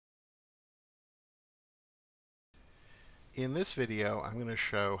In this video, I'm going to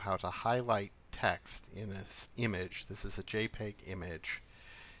show how to highlight text in an image. This is a JPEG image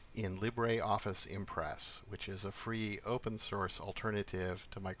in LibreOffice Impress, which is a free open source alternative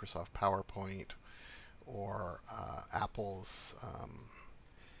to Microsoft PowerPoint or Apple's,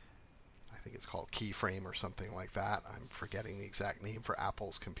 I think it's called Keyframe or something like that. I'm forgetting the exact name for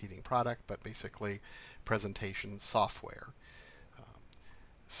Apple's competing product, but basically presentation software.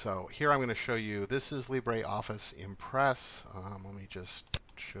 So here I'm going to show you, this is LibreOffice Impress. Let me just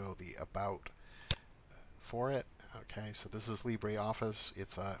show the about for it. Okay, so this is LibreOffice.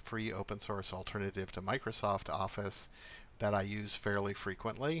 It's a free open source alternative to Microsoft Office that I use fairly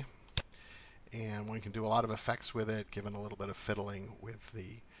frequently. And one can do a lot of effects with it, given a little bit of fiddling with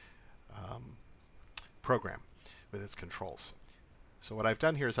the program, with its controls. So what I've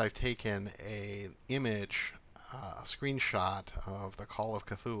done here is I've taken an image, a screenshot of The Call of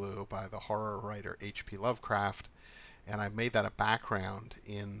Cthulhu by the horror writer H.P. Lovecraft, and I've made that a background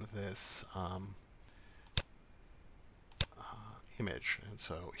in this image. And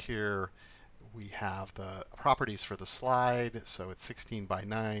so here we have the properties for the slide. So it's 16 by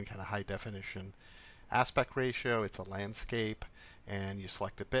 9, kind of high definition aspect ratio. It's a landscape, and you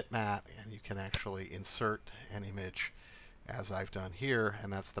select the bitmap, and you can actually insert an image as I've done here,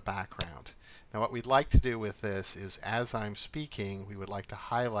 and that's the background. Now what we'd like to do with this is, as I'm speaking, we would like to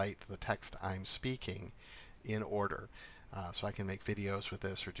highlight the text I'm speaking in order. So I can make videos with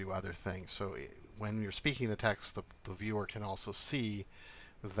this or do other things. So when you're speaking the text, the viewer can also see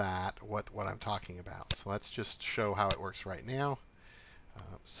that what I'm talking about. So let's just show how it works right now.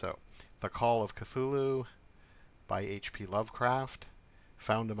 So The Call of Cthulhu by H.P. Lovecraft,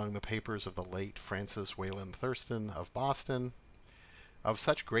 found among the papers of the late Francis Wayland Thurston of Boston. Of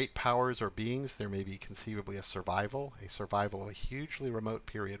such great powers or beings, there may be conceivably a survival of a hugely remote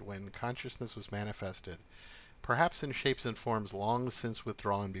period when consciousness was manifested, perhaps in shapes and forms long since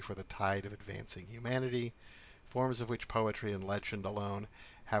withdrawn before the tide of advancing humanity, forms of which poetry and legend alone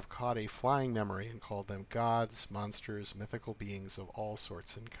have caught a flying memory and called them gods, monsters, mythical beings of all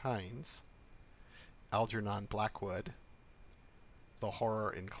sorts and kinds. Algernon Blackwood, The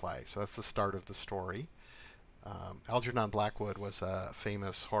Horror in Clay. So that's the start of the story. Algernon Blackwood was a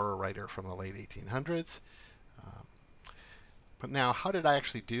famous horror writer from the late 1800s. But now, how did I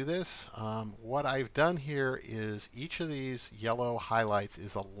actually do this? What I've done here is each of these yellow highlights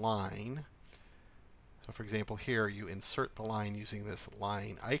is a line. So for example, here you insert the line using this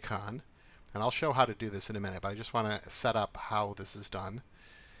line icon. And I'll show how to do this in a minute, but I just want to set up how this is done.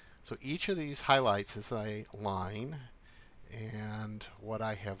 So each of these highlights is a line. And what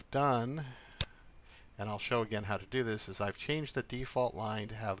I have done, and I'll show again how to do this, is I've changed the default line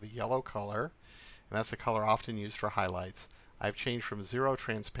to have the yellow color, and that's the color often used for highlights. I've changed from 0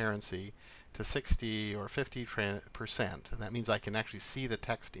 transparency to 60 or 50%, and that means I can actually see the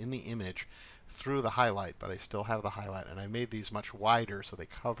text in the image through the highlight, but I still have the highlight, and I made these much wider so they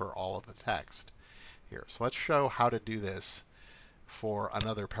cover all of the text here. So let's show how to do this for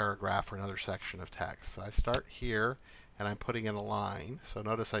another paragraph or another section of text. So I start here, and I'm putting in a line. So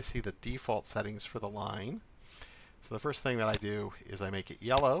notice I see the default settings for the line. So the first thing that I do is I make it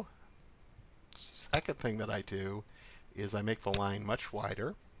yellow. Second thing that I do is I make the line much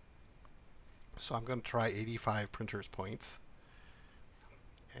wider. So I'm going to try 85 printer's points.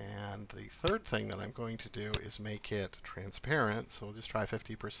 And the third thing that I'm going to do is make it transparent. So we'll just try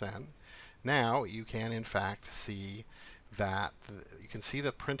 50%. Now you can in fact see that you can see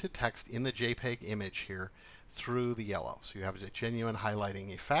the printed text in the JPEG image here through the yellow. So you have a genuine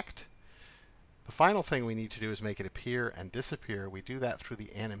highlighting effect. The final thing we need to do is make it appear and disappear. We do that through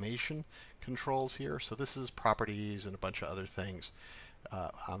the animation controls here. So this is properties and a bunch of other things.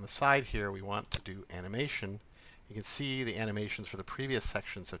 On the side here, we want to do animation. You can see the animations for the previous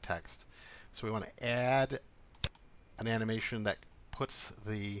sections of text. So we want to add an animation that puts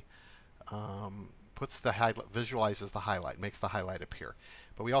the visualizes the highlight, makes the highlight appear.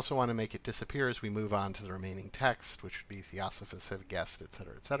 But we also want to make it disappear as we move on to the remaining text, which would be Theosophus have guessed,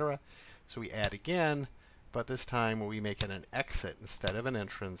 etc., etc. So we add again, but this time we make it an exit instead of an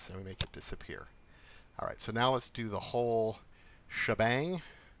entrance, and we make it disappear. All right, so now let's do the whole shebang.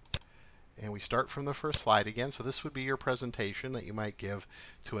 And we start from the first slide again. So this would be your presentation that you might give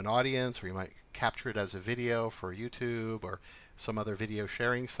to an audience, or you might capture it as a video for YouTube or some other video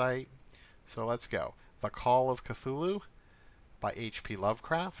sharing site. So let's go. The Call of Cthulhu by H.P.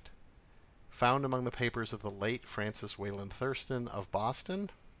 Lovecraft, found among the papers of the late Francis Wayland Thurston of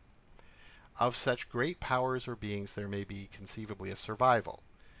Boston. Of such great powers or beings, there may be conceivably a survival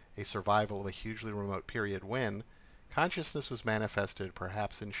of a hugely remote period when consciousness was manifested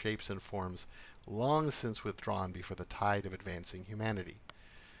perhaps in shapes and forms long since withdrawn before the tide of advancing humanity,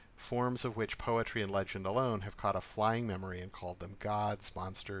 forms of which poetry and legend alone have caught a flying memory and called them gods,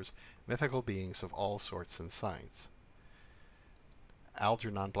 monsters, mythical beings of all sorts and signs.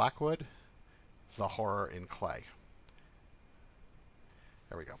 Algernon Blackwood, The Horror in Clay.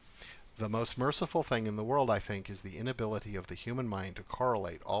 There we go. The most merciful thing in the world, I think, is the inability of the human mind to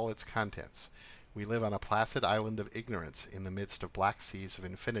correlate all its contents. We live on a placid island of ignorance in the midst of black seas of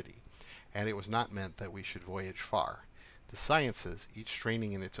infinity, and it was not meant that we should voyage far. The sciences, each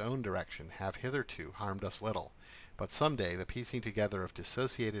straining in its own direction, have hitherto harmed us little, but some day the piecing together of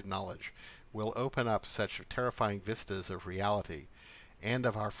dissociated knowledge will open up such terrifying vistas of reality and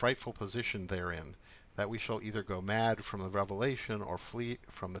of our frightful position therein, that we shall either go mad from the revelation or flee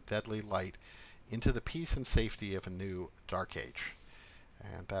from the deadly light into the peace and safety of a new dark age.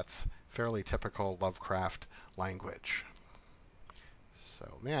 And that's fairly typical Lovecraft language.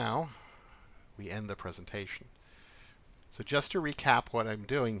 So now we end the presentation. So just to recap what I'm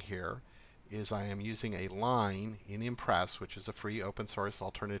doing here is I am using a line in Impress, which is a free open source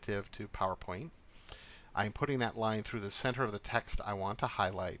alternative to PowerPoint. I'm putting that line through the center of the text I want to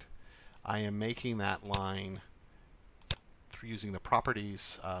highlight. I am making that line through using the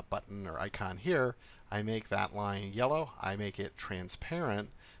properties button or icon here. I make that line yellow. I make it transparent,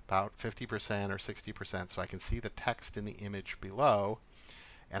 about 50% or 60%, so I can see the text in the image below.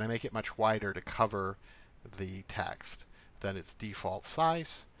 And I make it much wider to cover the text than its default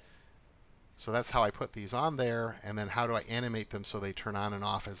size. So that's how I put these on there. And then how do I animate them so they turn on and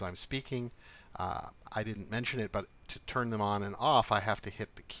off as I'm speaking? I didn't mention it, but to turn them on and off, I have to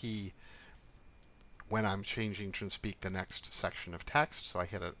hit the key when I'm changing to speak the next section of text. So I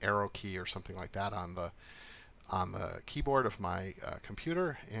hit an arrow key or something like that on the keyboard of my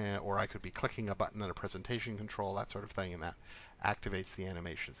computer, or I could be clicking a button on a presentation control, that sort of thing, and that activates the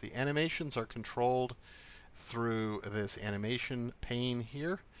animations. The animations are controlled through this animation pane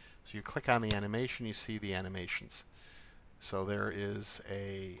here. So you click on the animation, you see the animations. So there is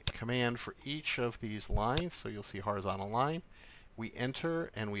a command for each of these lines. So you'll see horizontal line. We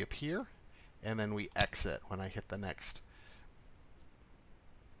enter and we appear, and then we exit when I hit the next.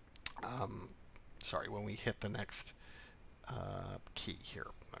 When we hit the next key here.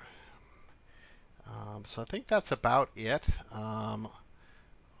 So I think that's about it.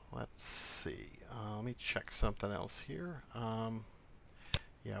 Let's see. Let me check something else here.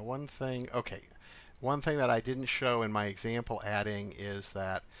 Yeah, one thing. Okay. One thing that I didn't show in my example adding is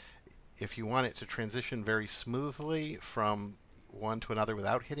that if you want it to transition very smoothly from one to another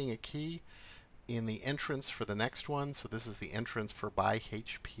without hitting a key, in the entrance for the next one, so this is the entrance for by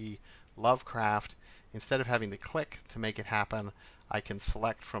H.P. Lovecraft, instead of having to click to make it happen, I can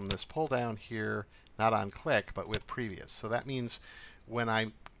select from this pull down here, not on click, but with previous. So that means when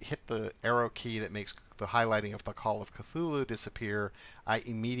I hit the arrow key that makes the highlighting of the Call of Cthulhu disappear, I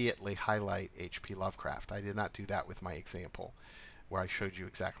immediately highlight H.P. Lovecraft. I did not do that with my example where I showed you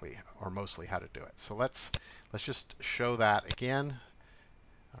exactly or mostly how to do it. So let's just show that again.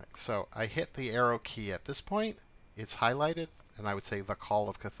 All right, so I hit the arrow key at this point. It's highlighted, and I would say the Call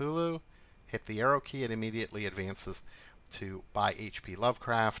of Cthulhu. Hit the arrow key, it immediately advances to by H.P.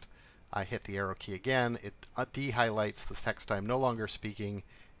 Lovecraft. I hit the arrow key again. It de-highlights the text I'm no longer speaking,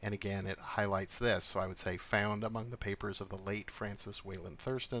 and again it highlights this. So I would say found among the papers of the late Francis Wayland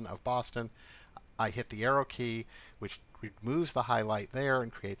Thurston of Boston. I hit the arrow key, which removes the highlight there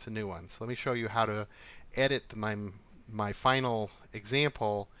and creates a new one. So let me show you how to edit my final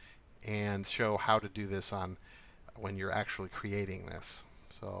example and show how to do this on when you're actually creating this.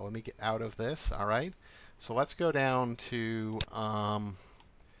 So let me get out of this. All right. So let's go down to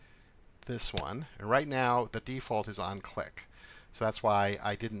this one. And right now the default is on click. So that's why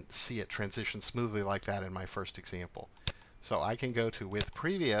I didn't see it transition smoothly like that in my first example. So I can go to with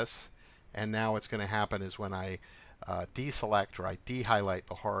previous, and now what's going to happen is when I deselect or I de-highlight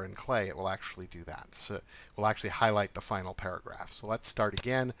the Horror in Clay, it will actually do that. So it will actually highlight the final paragraph. So let's start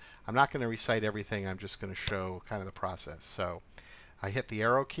again. I'm not going to recite everything. I'm just going to show kind of the process. So I hit the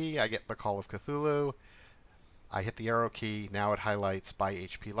arrow key. I get the Call of Cthulhu. I hit the arrow key. Now it highlights by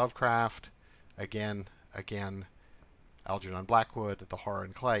H.P. Lovecraft. Again, Algernon Blackwood, The Horror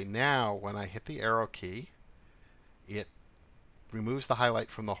in Clay. Now when I hit the arrow key, it removes the highlight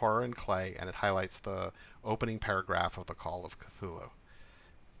from the Horror in Clay, and it highlights the opening paragraph of the Call of Cthulhu,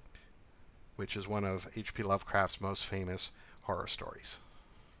 which is one of H.P. Lovecraft's most famous horror stories.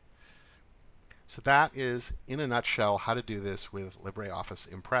 So that is, in a nutshell, how to do this with LibreOffice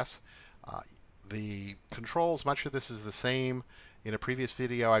Impress. The controls, much of this is the same. In a previous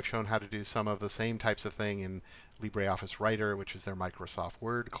video, I've shown how to do some of the same types of thing in LibreOffice Writer, which is their Microsoft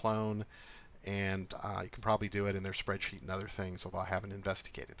Word clone, and you can probably do it in their spreadsheet and other things, although I haven't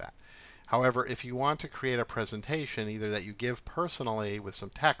investigated that. However, if you want to create a presentation, either that you give personally with some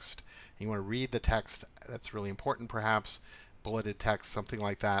text, and you want to read the text, that's really important perhaps, bulleted text, something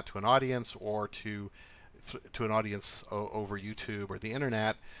like that, to an audience, or to an audience over YouTube or the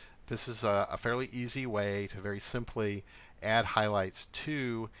internet, this is a fairly easy way to very simply add highlights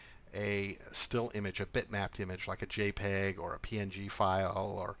to a still image, a bitmapped image like a JPEG or a PNG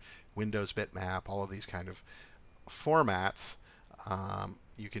file or Windows bitmap, all of these kind of formats.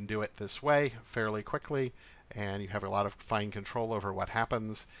 You can do it this way fairly quickly, and you have a lot of fine control over what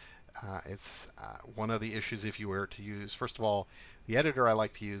happens. It's one of the issues if you were to use, first of all, the editor I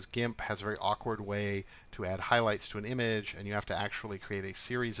like to use, GIMP, has a very awkward way to add highlights to an image, and you have to actually create a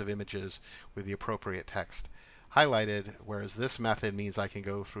series of images with the appropriate text highlighted, whereas this method means I can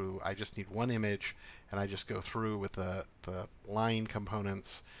go through, I just need one image, and I just go through with the line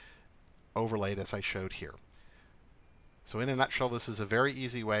components overlaid as I showed here. So in a nutshell, this is a very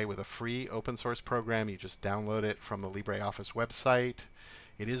easy way with a free open source program. You just download it from the LibreOffice website.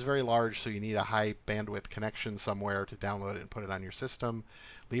 It is very large, so you need a high bandwidth connection somewhere to download it and put it on your system.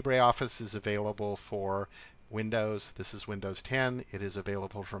 LibreOffice is available for Windows. This is Windows 10. It is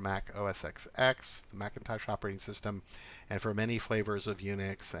available for Mac OS X, the Macintosh operating system, and for many flavors of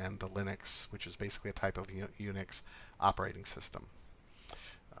Unix and the Linux, which is basically a type of Unix operating system.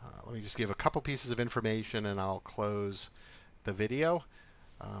 Let me just give a couple pieces of information and I'll close the video.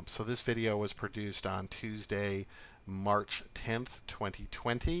 So this video was produced on Tuesday, March 10th,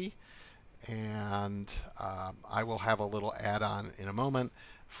 2020, and I will have a little add-on in a moment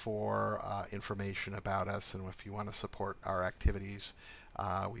for information about us, and if you want to support our activities,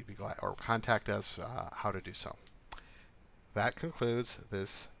 we'd be glad, or contact us how to do so. That concludes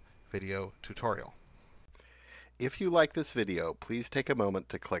this video tutorial. If you like this video, please take a moment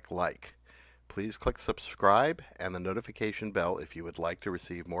to click like. Please click subscribe and the notification bell if you would like to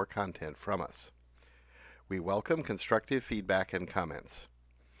receive more content from us. We welcome constructive feedback and comments.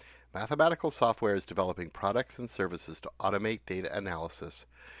 Mathematical software is developing products and services to automate data analysis,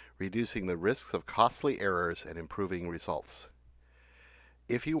 reducing the risks of costly errors and improving results.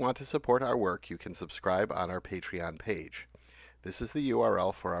 If you want to support our work, you can subscribe on our Patreon page. This is the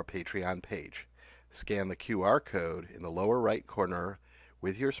URL for our Patreon page. Scan the QR code in the lower right corner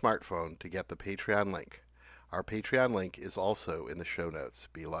with your smartphone to get the Patreon link. Our Patreon link is also in the show notes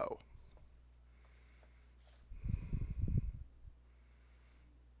below.